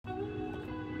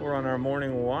We're on our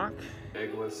morning walk.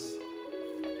 Eggless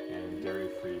and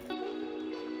dairy-free.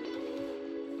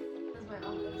 That's my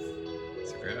office.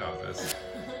 It's a great office.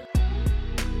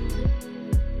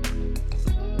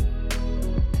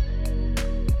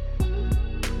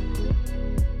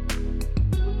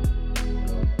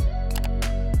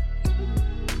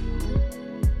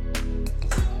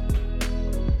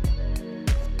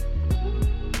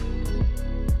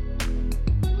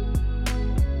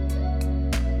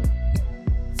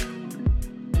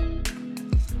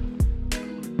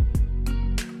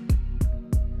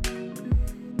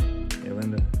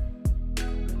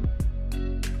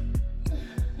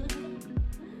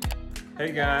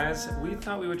 Hey guys, we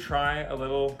thought we would try a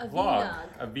little vlog,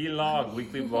 a vlog,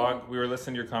 weekly vlog. We were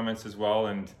listening to your comments as well,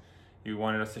 and you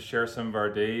wanted us to share some of our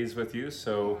days with you.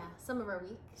 So yeah, some of our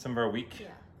week. Some of our week. Yeah.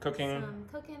 Cooking. Some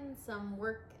cooking, some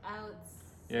workouts.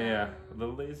 Yeah, a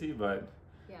little lazy, but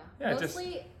yeah.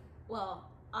 Mostly, well,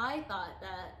 I thought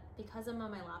that because I'm on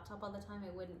my laptop all the time,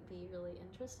 it wouldn't be really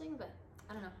interesting, but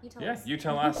I don't know. You tell us. Yeah, you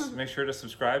tell us. Make sure to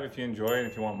subscribe if you enjoy, and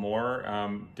if you want more,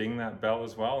 ding that bell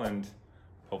as well, and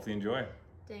hopefully enjoy.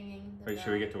 Dinging the Wait, bell.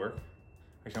 should we get to work?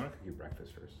 Actually, I'm gonna cook you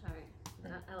breakfast first. All right.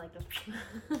 Okay. I like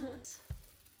this.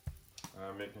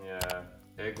 I'm making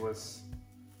eggless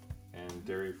and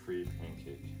dairy-free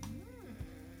pancake.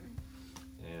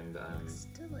 And It's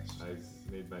delicious.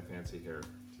 I made my fancy hair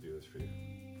to do this for you.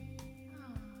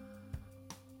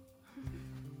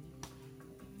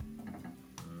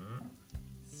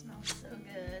 Smells so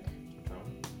good.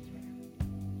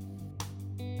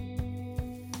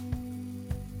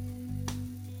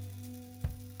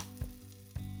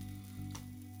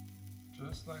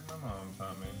 Just like my mom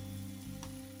taught me.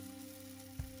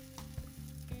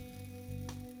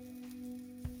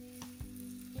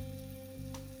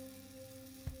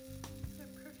 They're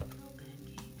perfect little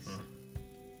pancakes.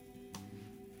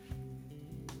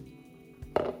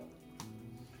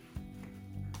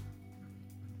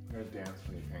 I'm gonna dance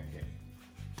for your pancake.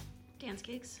 Dance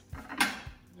cakes.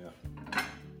 Yeah.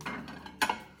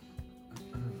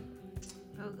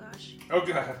 Oh gosh. Oh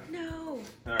god. No.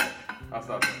 All right, I'll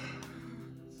stop it.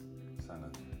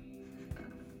 Silent.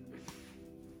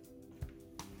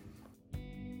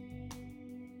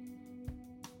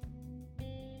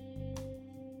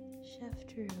 Chef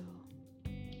Drew.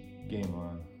 Game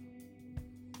on.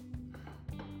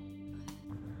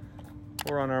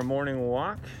 We're on our morning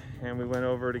walk, and we went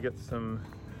over to get some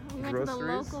We went groceries. to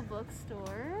the local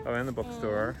bookstore. Oh, and the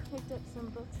bookstore. And picked up some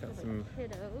books Got for some- the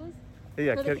kiddos.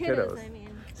 Yeah, For the kiddos. I mean.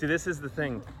 See, this is the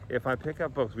thing. If I pick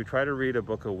up books, we try to read a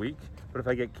book a week, but if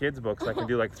I get kids' books, I can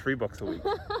do like 3 books a week.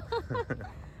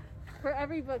 For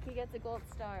every book, he gets a gold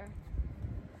star.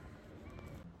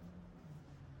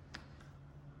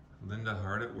 Linda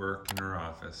hard at work in her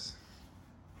office.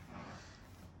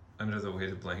 Under the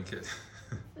weighted blanket.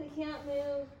 I can't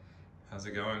move. How's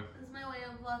it going? This is my way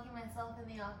of locking myself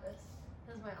in the office.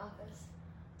 This is my office.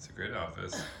 It's a great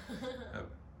office. A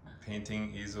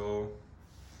painting easel,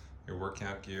 your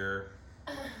workout gear.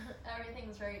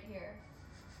 Everything's right here.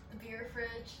 The beer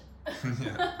fridge.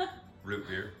 Yeah. Root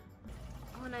beer.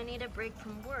 When I need a break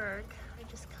from work, I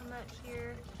just come out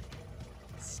here,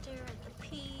 stare at the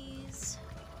peas,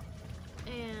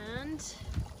 and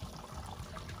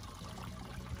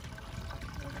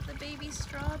look at the baby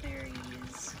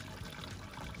strawberries.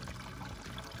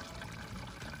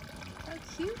 How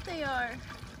cute they are.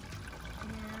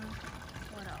 And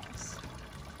what else?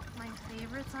 My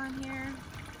favorites on here,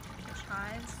 the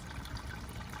chives,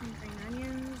 and green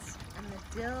onions, and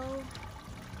the dill,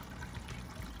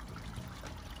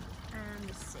 and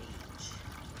the sage.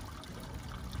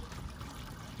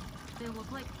 They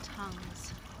look like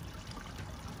tongues.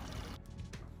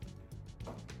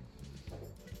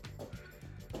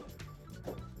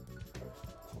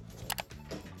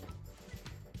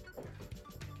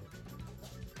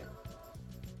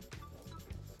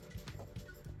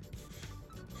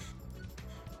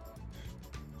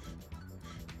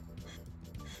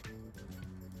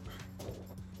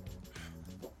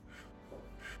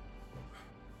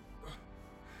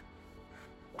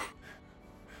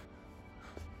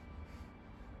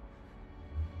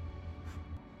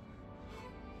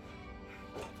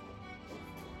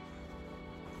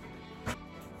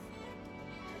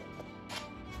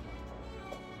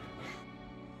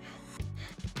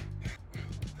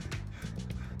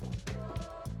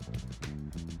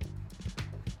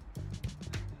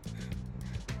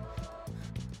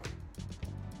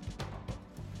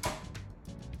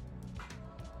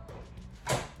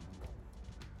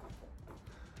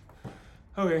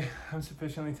 Okay, I'm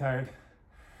sufficiently tired.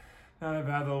 Not a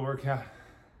bad little workout.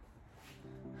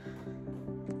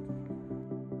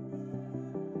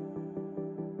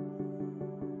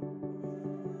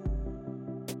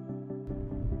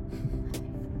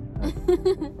 Oh,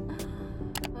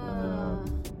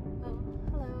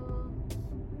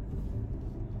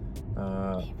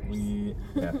 hello. We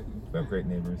have great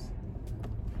neighbors.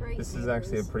 Great This neighbors. is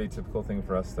actually a pretty typical thing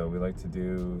for us, though. We like to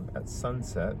do at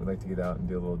sunset. We like to get out and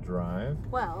do a little drive.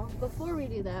 Well, before we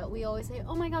do that, we always say,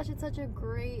 "Oh my gosh, it's such a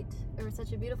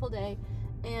beautiful day,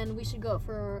 and we should go out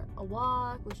for a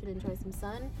walk. We should enjoy some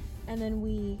sun." And then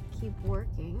we keep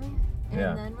working,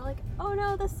 and then we're like, "Oh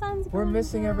no, the sun's going We're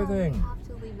missing down. everything." We have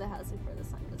to leave the house before the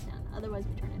sun goes down. Otherwise,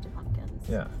 we turn into pumpkins."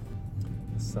 Yeah.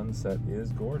 The sunset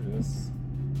is gorgeous.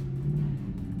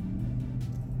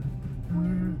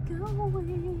 We're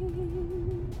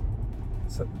going.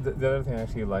 So the other thing I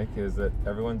actually like is that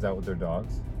everyone's out with their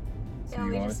dogs. So Yeah,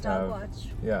 you we always just dog have, watch.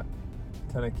 yeah,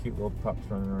 kind of cute little pups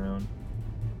running around.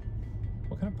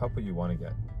 What kind of pup would you want to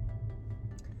get?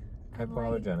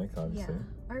 Hypoallergenic, obviously.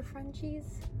 Yeah. Are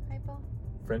Frenchies hypo?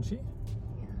 Frenchie?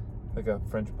 Yeah. Like a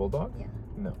French bulldog? Yeah.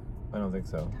 No, I don't think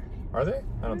so. Are they?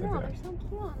 I don't think know, they they're so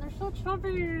cute. They're so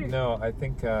chubby. No, I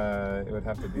think it would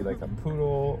have to be like a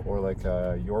poodle or like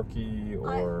a Yorkie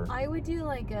or... I would do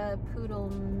like a poodle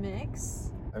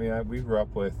mix. I mean, we grew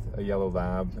up with a yellow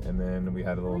lab and then we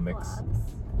had a little Like mix. labs.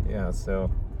 Yeah, so...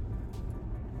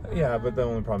 Yeah, but the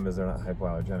only problem is they're not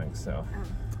hypoallergenic, so...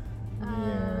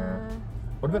 Yeah.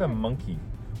 What about a monkey?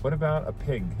 What about a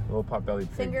pig? A little pot-bellied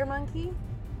pig? Finger monkey?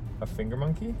 A finger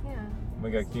monkey? Yeah. Oh my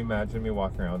god, can you imagine me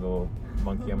walking around with a little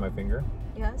monkey on my finger?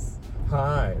 Yes.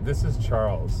 Hi, this is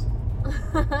Charles.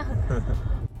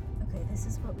 Okay, this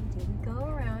is what we do. We go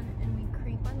around and we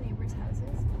creep on neighbors'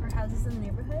 houses or houses in the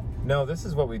neighborhood. No, this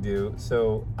is what we do.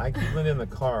 So I keep Linda in the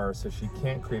car so she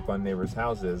can't creep on neighbors'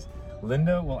 houses.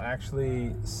 Linda will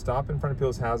actually stop in front of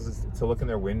people's houses to look in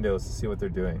their windows to see what they're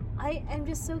doing. I am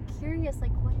just so curious,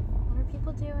 like what are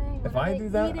people doing? If I do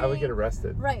that, I would get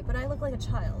arrested. Right, but I look like a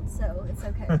child, so it's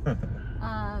okay.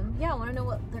 Yeah, I want to know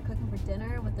what they're cooking for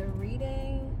dinner, what they're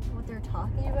reading, what they're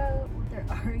talking about, what they're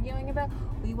arguing about.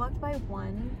 We walked by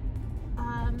one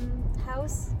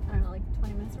house, I don't know, like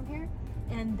 20 minutes from here,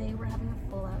 and they were having a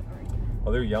full-out argument.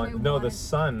 Well, they're yelling. They No, wanted- the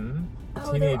son, the Oh,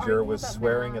 they were teenager, arguing was about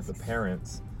swearing at the masks.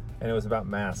 parents, and it was about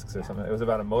masks or Yeah. something. It was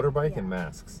about a motorbike Yeah. and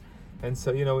masks. And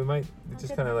so, you know, we might just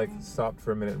good kind of like memory. stopped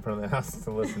for a minute in front of the house to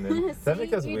listen in. Does that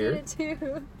make us you weird? did it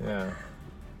too. Yeah.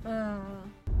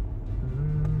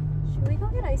 Should we go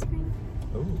get ice cream?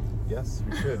 Oh, yes,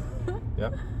 we should.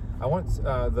 Yep. I want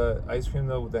the ice cream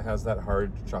though that has that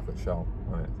hard chocolate shell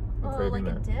on it. I'm Oh, craving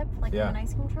like that. a dip, like Yeah. from an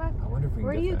ice cream truck. I wonder if we can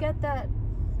Where do you get that?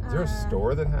 Is there a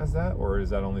store that has that, or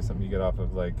is that only something you get off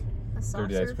of like A soft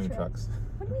dirty ice serve cream truck? trucks?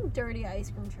 What do you mean dirty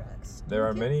ice cream trucks? There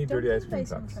are many dirty don't ice give cream ice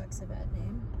cream trucks. trucks a bad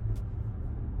name.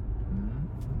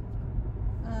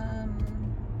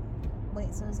 Mm-hmm.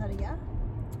 Wait, so is that a yeah?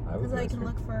 I would Because do I ice can cream.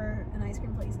 look for an ice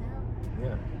cream place now.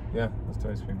 Yeah, let's do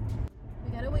ice cream.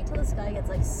 We gotta wait till the sky gets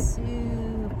like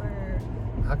super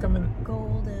How come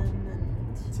golden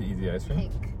and to eat the ice cream?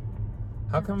 pink.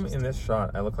 How come in this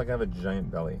shot I look like I have a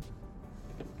giant belly?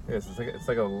 Yes, it's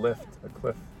like a lift, a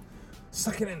cliff.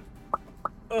 Suck it in.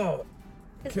 Oh.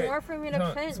 It's Okay. more for me to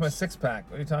No, pinch. it's my six pack.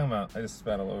 What are you talking about? I just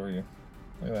spat all over you.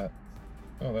 Look at that.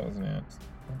 Oh, that was an ant.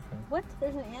 Okay. What?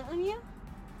 There's an ant on you?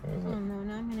 What was Oh it? no,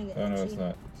 now I'm gonna get Oh itchy. no, it's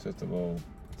not. It's just a little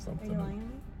Are something. you lying to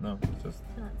me? No, it's just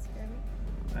To not scare me?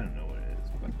 I don't know what it is,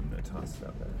 but I'm gonna toss it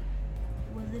out there.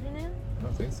 Was it an ant? I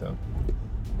don't think so. I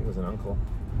think it was an uncle.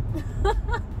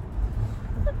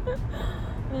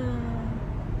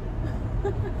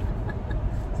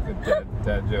 It's a good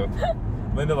dad joke.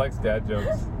 Linda likes dad jokes.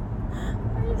 I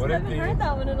just What did haven't the- heard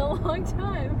that one in a long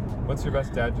time. What's your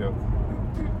best dad joke?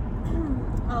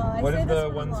 I What say did this the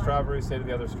one a one lot. strawberry say to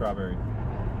the other strawberry?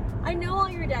 I know all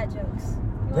your dad jokes. You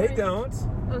want They me to- don't.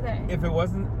 Okay. If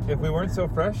we weren't so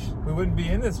fresh, we wouldn't be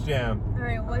in this jam. All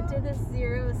right. What did the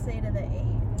 0 say to the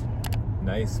 8?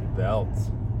 Nice belt.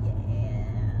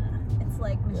 Yeah. It's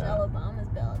like Michelle Yeah. Obama's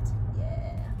belt.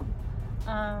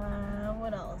 Yeah.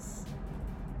 What else?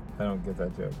 I don't get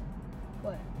that joke.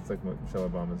 What? It's like Michelle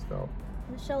Obama's belt.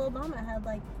 Michelle Obama had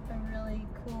like a really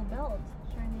cool belt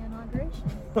during the inauguration.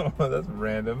 Oh, that's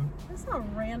random. That's not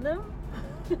random.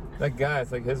 That guy,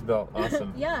 it's like his belt.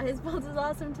 Awesome. Yeah, his belt is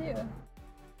awesome too.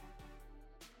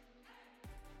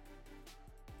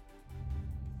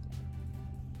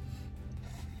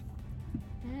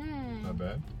 Not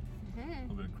bad. A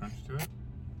little bit of crunch to it.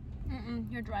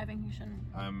 You're driving, you shouldn't.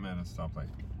 I'm at a stoplight.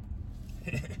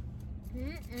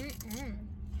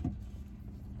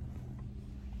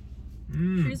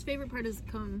 Drew's favorite part is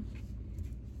the cone.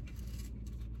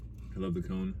 I love the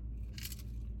cone.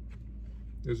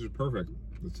 This is perfect.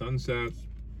 The sunset,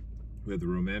 we have the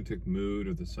romantic mood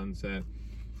of the sunset,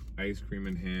 ice cream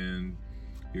in hand.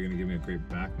 You're gonna give me a great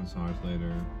back massage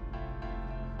later.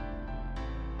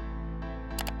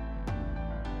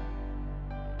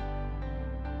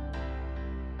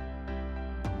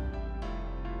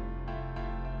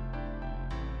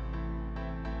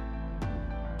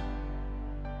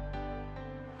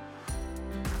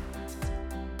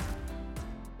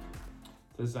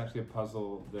 This is actually a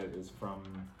puzzle that is from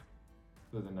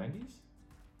the 90s?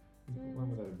 When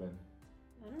would that have been?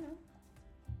 I don't know.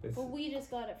 It's, Well, we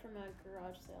just got it from a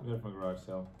garage sale. we got it from a garage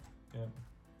sale. Yeah.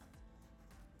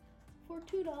 For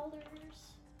 $2, I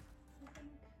think.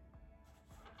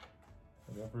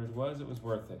 Whatever it was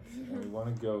worth it. And we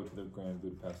want to go to the Grand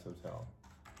Budapest Hotel.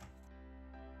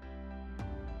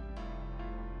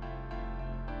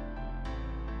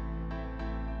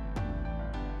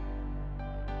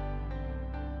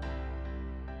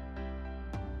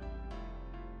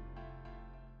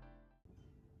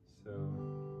 So,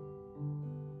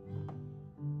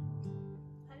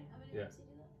 How many Yeah. times do you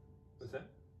do that? what's that?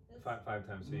 This? Five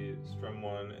times. So you strum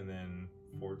 1 and then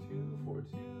 4 2 4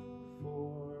 2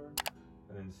 4,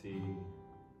 and then C